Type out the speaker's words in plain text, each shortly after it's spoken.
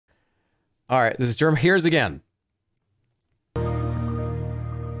All right, this is Jerma. Here's again.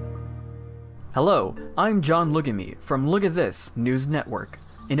 Hello, I'm John Lookatme from Look at This News Network.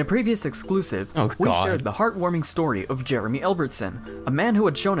 In a previous exclusive, we shared the heartwarming story of Jeremy Albertson, a man who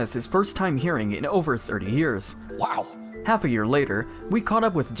had shown us his first time hearing in over 30 years. Wow. Half a year later, we caught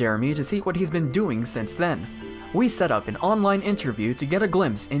up with Jeremy to see what he's been doing since then. We set up an online interview to get a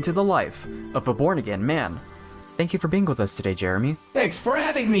glimpse into the life of a born-again man. Thank you for being with us today, Jeremy. Thanks for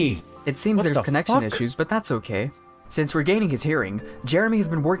having me! It seems there's connection issues, but that's okay. Since regaining his hearing, Jeremy has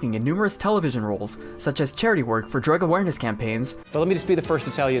been working in numerous television roles, such as charity work for drug awareness campaigns. But let me just be the first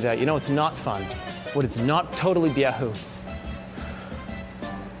to tell you that, it's not fun. What is not totally Yahoo.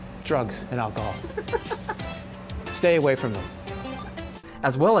 Drugs and alcohol. Stay away from them.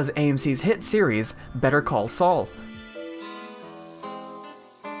 As well as AMC's hit series, Better Call Saul.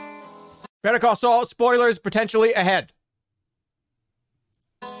 Better Call Saul, spoilers potentially ahead.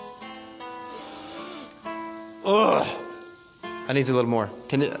 Ugh. I need a little more.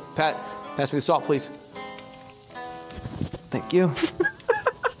 Can you, Pat, pass me the salt, please? Thank you.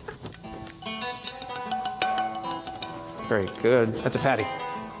 Very good. That's a patty.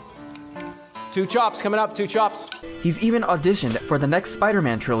 2 chops coming up, 2 chops. He's even auditioned for the next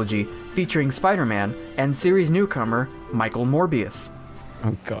Spider-Man trilogy, featuring Spider-Man and series newcomer Michael Morbius.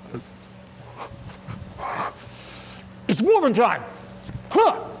 Oh, God. It's warming time!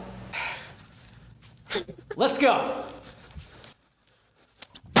 Huh! Let's go!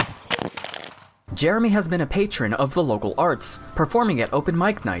 Jeremy has been a patron of the local arts, performing at open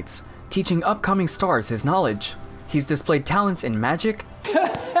mic nights, teaching upcoming stars his knowledge. He's displayed talents in magic.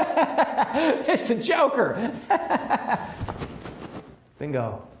 It's the Joker!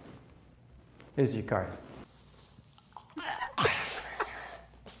 Bingo. Here's your card.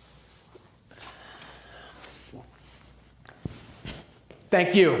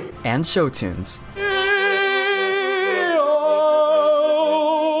 Thank you. And show tunes.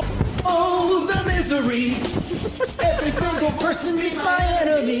 Oh, the misery! Every single person is my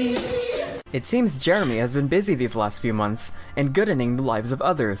enemy! It seems Jeremy has been busy these last few months, engoodening the lives of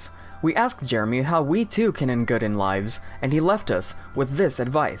others. We asked Jeremy how we too can engooden lives, and he left us with this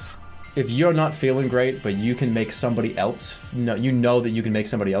advice. If you're not feeling great, but you can make somebody else, you know that you can make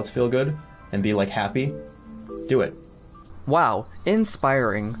somebody else feel good and be like happy, do it. Wow,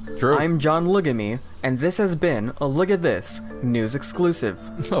 inspiring. True. I'm John Lookatme, and this has been a Look at This news exclusive.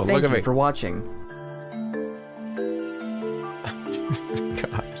 Oh, Thank look at you me. for watching.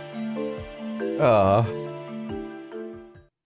 God.